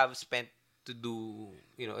would have spent to do,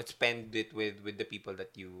 spend it with the people that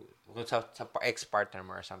you, sa ex-partner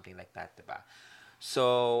mo or something like that, diba?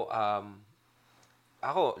 So,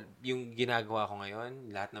 ako, yung ginagawa ko ngayon,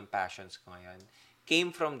 lahat ng passions ko ngayon, came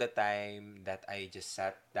from the time that I just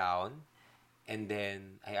sat down and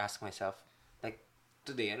then I asked myself,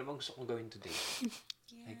 today, ano bang gusto kong gawin today?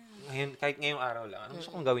 Ngayon, kahit ngayong araw lang, ano gusto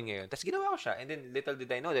kong gawin ngayon? Tapos ginawa ko siya. And then, little did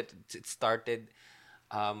I know that it started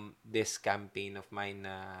this campaign of mine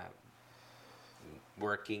na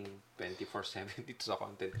working 24/7 dito sa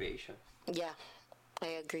content creation. Yeah,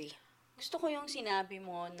 I agree. Gusto ko yung sinabi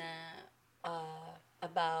mo na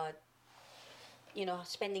about,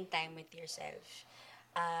 spending time with yourself.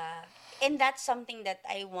 And that's something that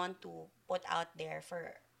I want to put out there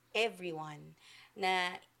for everyone.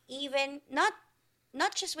 Na even not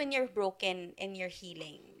just when you're broken and you're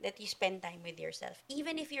healing that you spend time with yourself,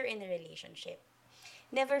 even if you're in a relationship,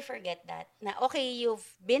 never forget that na okay,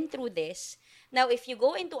 you've been through this, now if you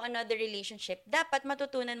go into another relationship, dapat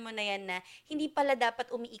matutunan mo na yan na hindi pala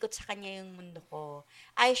dapat umiikot sa kanya yung mundo ko.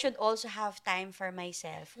 I should also have time for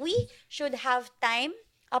myself. We should have time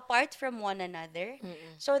apart from one another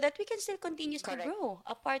so that we can still continue to grow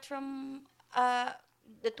apart from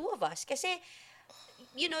the two of us. Kasi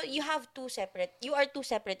you are two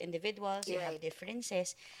separate individuals, you have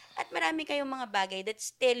differences, at marami kayong mga bagay that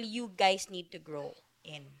still you guys need to grow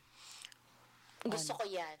in. Gusto ko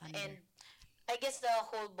yan. And I guess the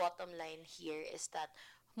whole bottom line here is that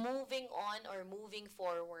moving on or moving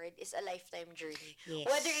forward is a lifetime journey. Yes.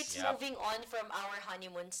 Whether it's moving on from our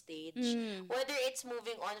honeymoon stage, whether it's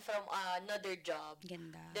moving on from another job,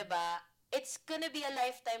 Ganda. diba? It's gonna be a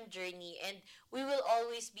lifetime journey and we will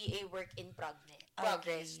always be a work in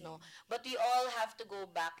progress, no? But we all have to go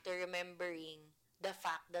back to remembering the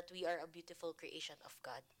fact that we are a beautiful creation of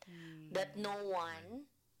God. That no one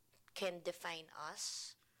can define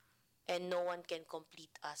us and no one can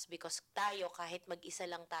complete us because tayo, kahit mag-isa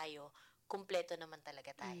lang tayo, kumpleto naman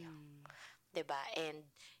talaga tayo. Diba? And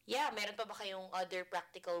yeah, meron pa ba kayong other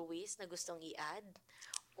practical ways na gustong i-add?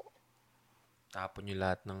 Tapon nyo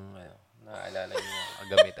lahat ng naaalala nyo ang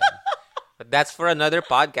gamitan. But that's for another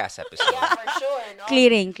podcast episode. Yeah, for sure, no?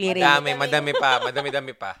 Clearing. Madami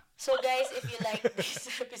pa. So guys, if you like this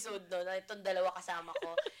episode, no, na itong dalawa kasama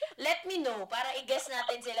ko, let me know para i-guess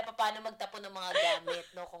natin sila paano magtapon ng mga gamit,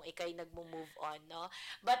 no, kung ikay nagmo-move on, no?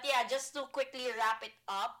 But yeah, just to quickly wrap it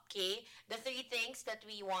up, okay? The 3 things that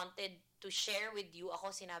we wanted to share with you,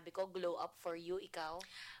 ako sinabi ko, glow up for you, ikaw?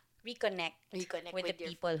 Reconnect with the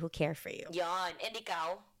people who care for you. Yon. And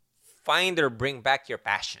ikaw? Find or bring back your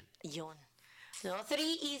passion. Yon. No, 3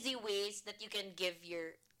 easy ways that you can give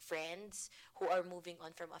your friends who are moving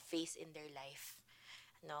on from a phase in their life.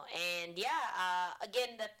 No, and yeah,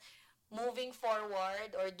 again, that moving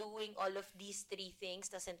forward or doing all of these 3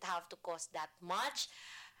 things doesn't have to cost that much.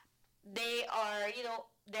 They are,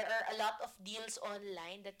 there are a lot of deals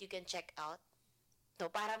online that you can check out. No,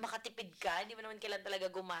 para makatipid ka, hindi mo naman kailan talaga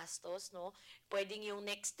gumastos, no? Pwedeng yung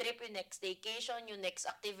next trip, yung next vacation, yung next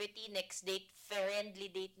activity, next date, friendly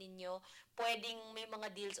date ninyo. Pwedeng may mga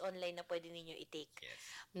deals online na pwede ninyo i-take. Yes.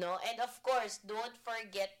 No? And of course, don't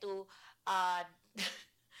forget to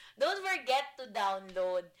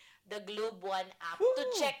download the Globe One app to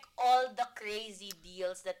check all the crazy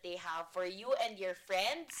deals that they have for you and your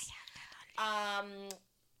friends.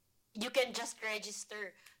 You can just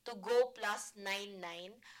register to Go Plus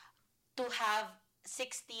 99 to have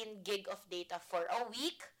 16 gig of data for a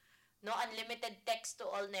week, no, unlimited text to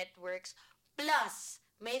all networks, plus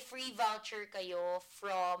may free voucher kayo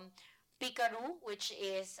from Picaru, which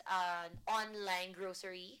is an online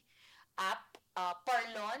grocery app.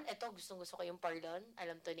 Parlon, ito gustong-gusto ko yung Parlon,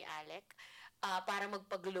 alam to ni Alec, para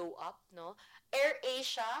magpa-glow up, no. Air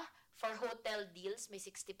Asia, for hotel deals, may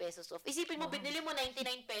 60 pesos off. Isipin mo, binili mo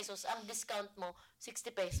 99 pesos, ang discount mo, 60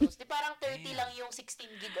 pesos. Di parang 30 lang yung 16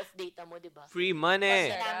 gig of data mo, di ba? Free money!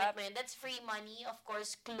 Mas ginamit mo yun. That's free money. Of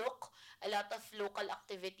course, Klook, a lot of local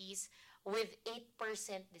activities with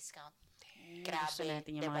 8% discount. Grabe, Gusto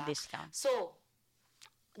natin yung diba? mga discounts. So,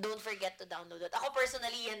 don't forget to download it. Ako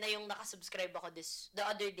personally, yan na yung nakasubscribe ako the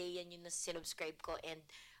other day, yan yung sinubscribe ko, and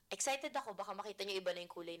excited ako, baka makita nyo iba na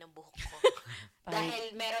yung kulay ng buhok ko.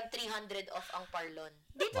 Dahil meron 300 off ang Parlon.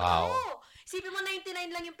 Dito Wow. Isipin mo,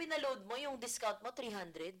 99 lang yung pinaload mo, yung discount mo,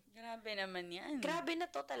 300. Grabe naman yan. Grabe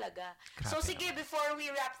na to talaga. So sige, before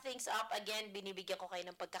we wrap things up, again, binibigyan ko kayo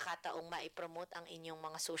ng pagkakataong maipromote ang inyong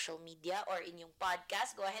mga social media or inyong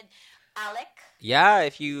podcast. Go ahead, Alec. Yeah,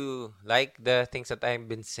 if you like the things that I've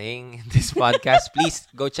been saying in this podcast, please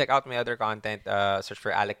go check out my other content. Search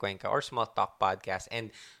for Alec Cuenca or Small Talk Podcast.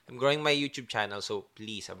 And I'm growing my YouTube channel, so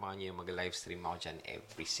please, abangan nyo yung mag-live stream ako dyan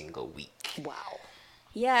every single week. Wow.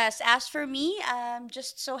 Yes, as for me, I'm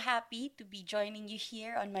just so happy to be joining you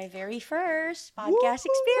here on my very first podcast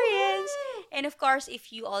experience. And of course,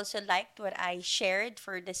 if you also liked what I shared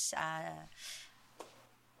for this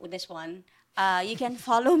with this one, you can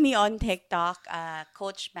follow me on TikTok,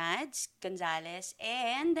 Coach Madz Gonzalez,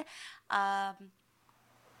 and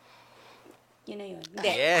yun na yun.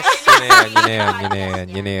 Hindi. Yes!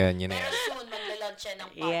 Yun na yun. Pero soon, magla-launch siya ng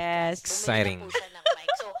podcast. Yes. Exciting. Bumili na po siya ng mic.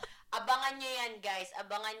 So, abangan nyo yan, guys.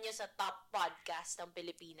 Abangan nyo sa top podcast ng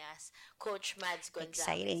Pilipinas. Coach Madz Gonzalez.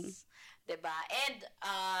 Exciting. Diba? And,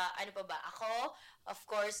 ano pa ba? Ako, of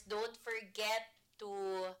course, don't forget to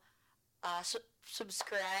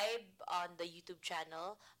subscribe on the YouTube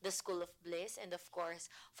channel, The School of Bliss. And of course,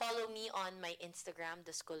 follow me on my Instagram,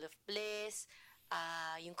 The School of Bliss.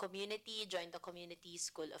 Yung community, join the community,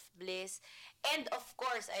 School of Bliss. And of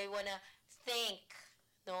course, I wanna thank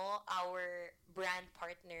our brand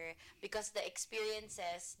partner because the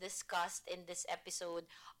experiences discussed in this episode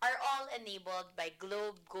are all enabled by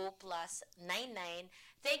Globe Go Plus 99.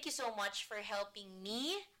 Thank you so much for helping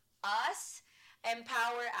us,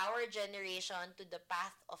 empower our generation to the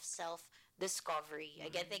path of self-discovery.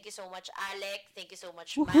 Again, thank you so much, Alec. Thank you so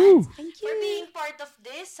much, Madz, for being part of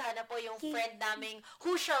this. Sana po yung friend naming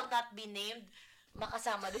who shall not be named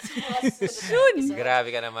makasama din sa mga Soon. episodes. Grabe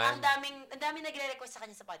ka naman. Ang daming nagre-request sa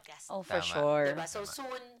kanya sa podcast. Oh, for Tama. sure. Diba? So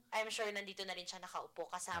soon, I'm sure nandito na rin siya nakaupo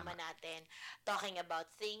kasama natin talking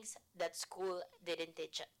about things that school didn't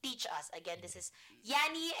teach us. Again, this is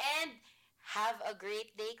Yani, and have a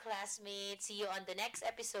great day, classmates. See you on the next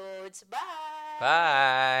episodes. Bye!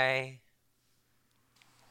 Bye!